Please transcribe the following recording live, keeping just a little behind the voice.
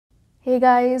Hey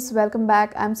guys, welcome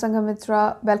back. I'm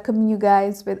Sanghamitra, welcoming you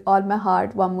guys with all my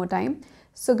heart one more time.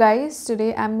 So, guys,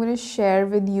 today I'm going to share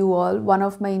with you all one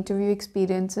of my interview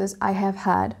experiences I have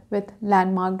had with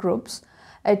Landmark Groups.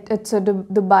 It's a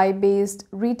Dubai based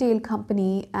retail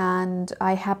company, and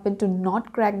I happened to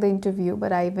not crack the interview,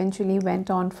 but I eventually went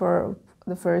on for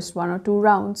the first one or two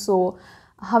rounds. So,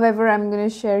 however, I'm going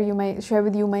to share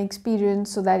with you my experience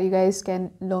so that you guys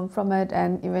can learn from it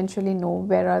and eventually know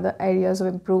where are the areas of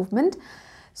improvement.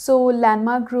 So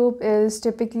Landmark Group is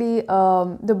typically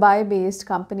a Dubai-based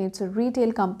company. It's a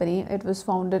retail company. It was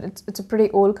founded. It's a pretty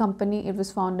old company. It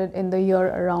was founded in the year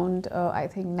around I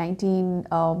think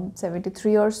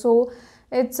 1973 or so.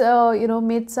 It's a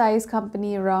mid-sized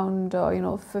company around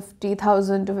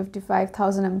 50,000 to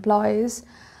 55,000 employees.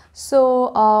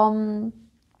 So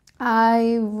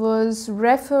I was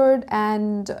referred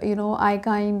and I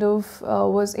kind of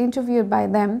was interviewed by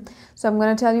them. So I'm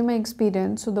going to tell you my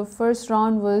experience. So the first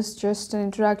round was just an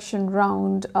introduction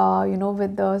round,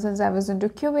 since I was into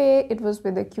QA, it was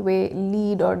with the QA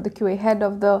lead or the QA head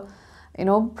of the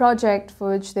project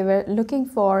for which they were looking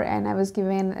for, and I was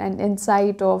given an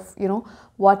insight of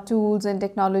what tools and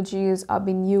technologies are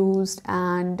being used,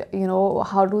 and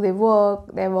how do they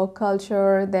work, their work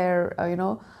culture, their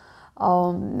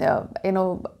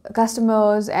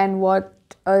customers, and what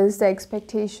is the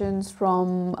expectations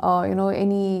from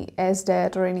any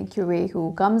SDET or any QA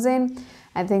who comes in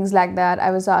and things like that.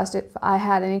 I was asked if I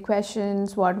had any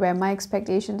questions, what were my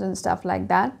expectations and stuff like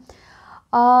that.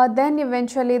 Then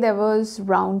eventually there was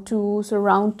round two. So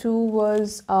round two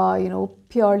was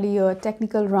purely a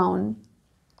technical round.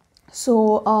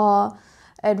 So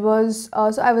I was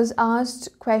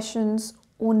asked questions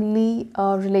only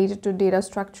related to data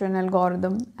structure and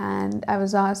algorithm, and I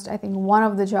was asked, I think, one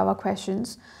of the Java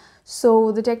questions.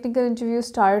 So the technical interview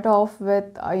started off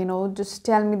with just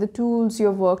tell me the tools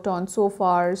you've worked on so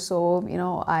far. So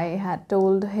I had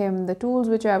told him the tools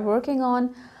which I'm working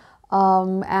on,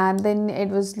 and then it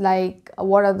was like,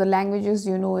 what are the languages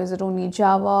you know? Is it only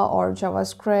Java or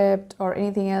JavaScript or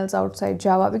anything else outside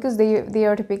Java? Because they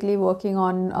are typically working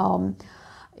on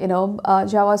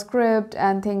JavaScript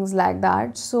and things like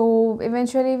that. So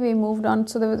eventually we moved on.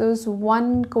 So there was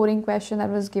one coding question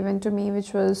that was given to me,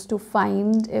 which was to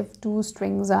find if two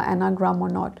strings are anagram or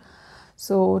not.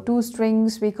 So two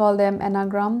strings, we call them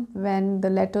anagram when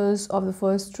the letters of the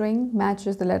first string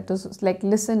matches the letters, like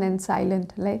listen and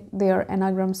silent, like they are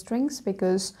anagram strings,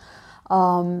 because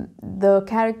the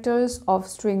characters of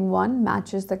string 1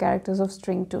 matches the characters of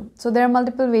string 2. So there are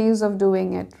multiple ways of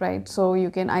doing it, right? So you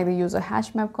can either use a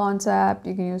hash map concept,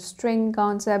 you can use string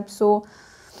concept. So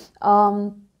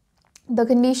the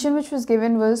condition which was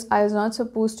given was I was not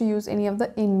supposed to use any of the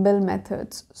inbuilt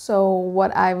methods. So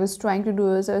what I was trying to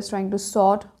do is I was trying to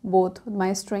sort both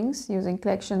my strings using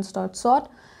collections.sort,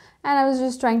 and I was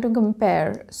just trying to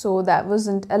compare. So that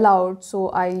wasn't allowed. So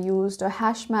I used a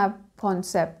hash map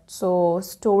concept, so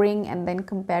storing and then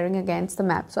comparing against the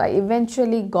map. So I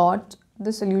eventually got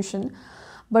the solution,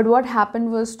 but what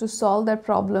happened was, to solve that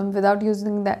problem without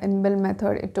using the inbuilt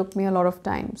method, it took me a lot of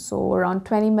time. So around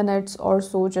 20 minutes or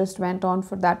so just went on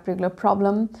for that particular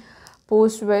problem,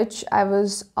 post which I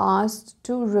was asked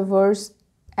to reverse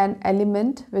an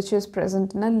element which is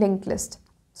present in a linked list.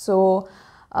 So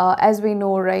as we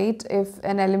know, right, if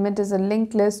an element is a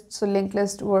linked list, so linked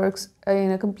list works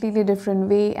in a completely different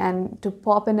way, and to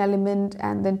pop an element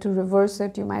and then to reverse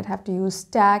it, you might have to use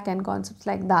stack and concepts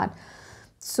like that.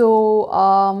 So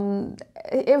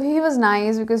if he was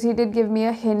nice, because he did give me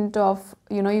a hint of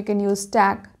you can use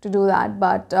stack to do that,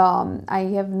 but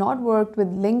I have not worked with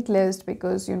linked list,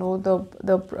 because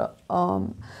the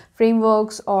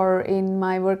frameworks, or in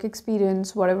my work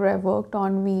experience, whatever I worked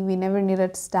on, we never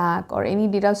needed stack or any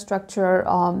data structure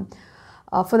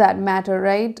for that matter,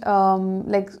 right?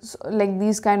 Like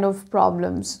these kind of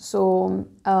problems. So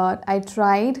I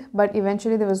tried, but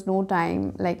eventually there was no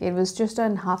time. Like, it was just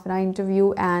a half an hour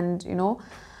interview, and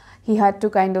he had to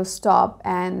kind of stop,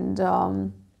 and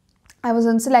I was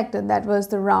unselected. That was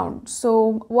the round.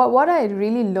 So what I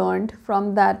really learned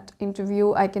from that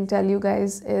interview, I can tell you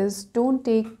guys, is don't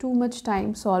take too much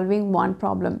time solving one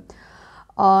problem.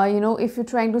 If you're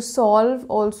trying to solve,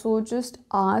 also just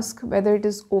ask whether it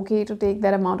is okay to take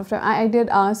that amount of time. I did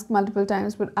ask multiple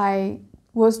times, but I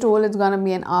was told it's gonna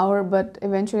be an hour, but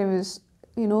eventually it was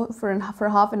for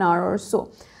half an hour or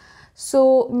so.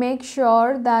 So make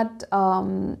sure that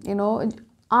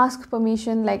ask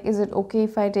permission, like, is it okay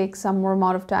if I take some more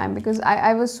amount of time? Because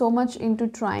I was so much into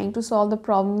trying to solve the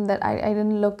problem that I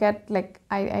didn't look at, like,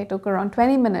 I took around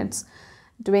 20 minutes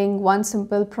doing one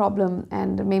simple problem,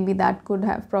 and maybe that could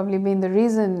have probably been the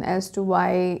reason as to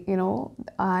why, you know,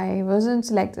 I wasn't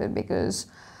selected, because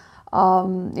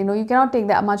you know, you cannot take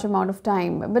that much amount of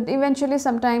time. But eventually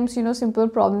sometimes, you know, simple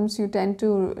problems you tend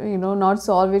to, you know, not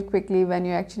solve it quickly when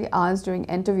you're actually asked during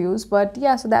interviews. But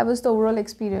yeah, so that was the overall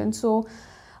experience. So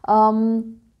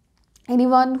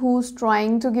anyone who's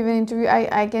trying to give an interview,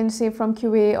 I can say from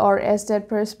QA or SDET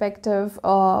perspective,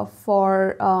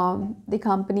 for the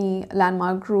company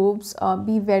Landmark Groups,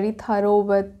 be very thorough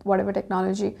with whatever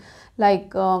technology,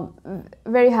 like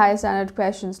very high standard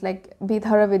questions, like be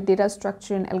thorough with data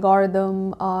structure and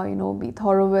algorithm, you know, be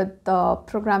thorough with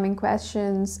programming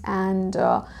questions. And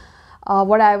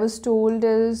what I was told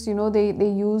is, you know, they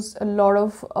use a lot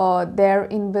of their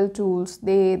inbuilt tools.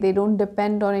 They don't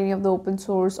depend on any of the open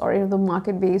source or any of the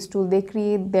market-based tool. They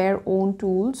create their own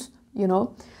tools, you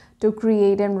know, to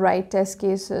create and write test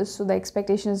cases. So the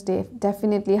expectation is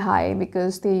definitely high,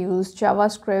 because they use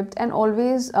JavaScript. And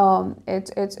always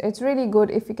it's really good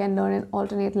if you can learn an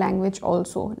alternate language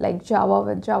also, like Java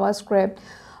with JavaScript,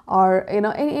 or you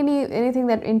know, anything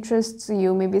that interests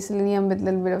you, maybe Selenium with a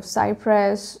little bit of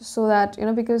Cypress, so that, you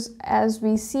know, because as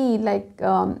we see, like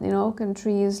you know,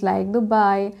 countries like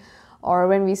Dubai, or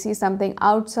when we see something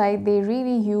outside, they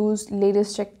really use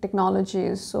latest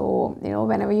technologies. So, you know,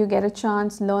 whenever you get a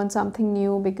chance, learn something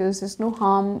new, because there's no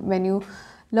harm when you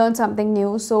learn something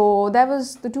new. So that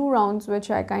was the 2 rounds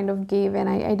which I kind of gave, and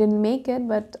I didn't make it,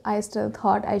 but I still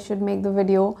thought I should make the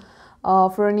video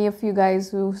for any of you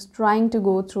guys who's trying to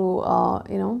go through,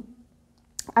 you know,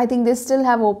 I think they still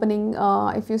have opening.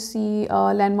 If you see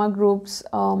Landmark Group's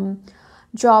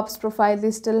jobs profile,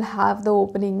 they still have the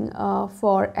opening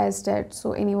for SDET.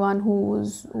 So anyone who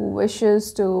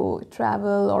wishes to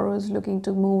travel or who's looking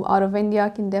to move out of India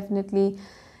can definitely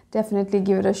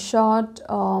give it a shot.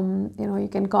 You know, you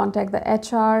can contact the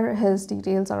HR. His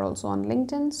details are also on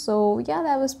LinkedIn. So yeah,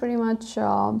 that was pretty much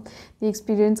the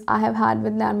experience I have had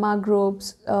with Landmark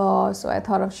Groups. So I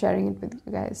thought of sharing it with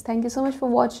you guys. Thank you so much for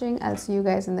watching. I'll see you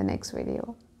guys in the next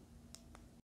video.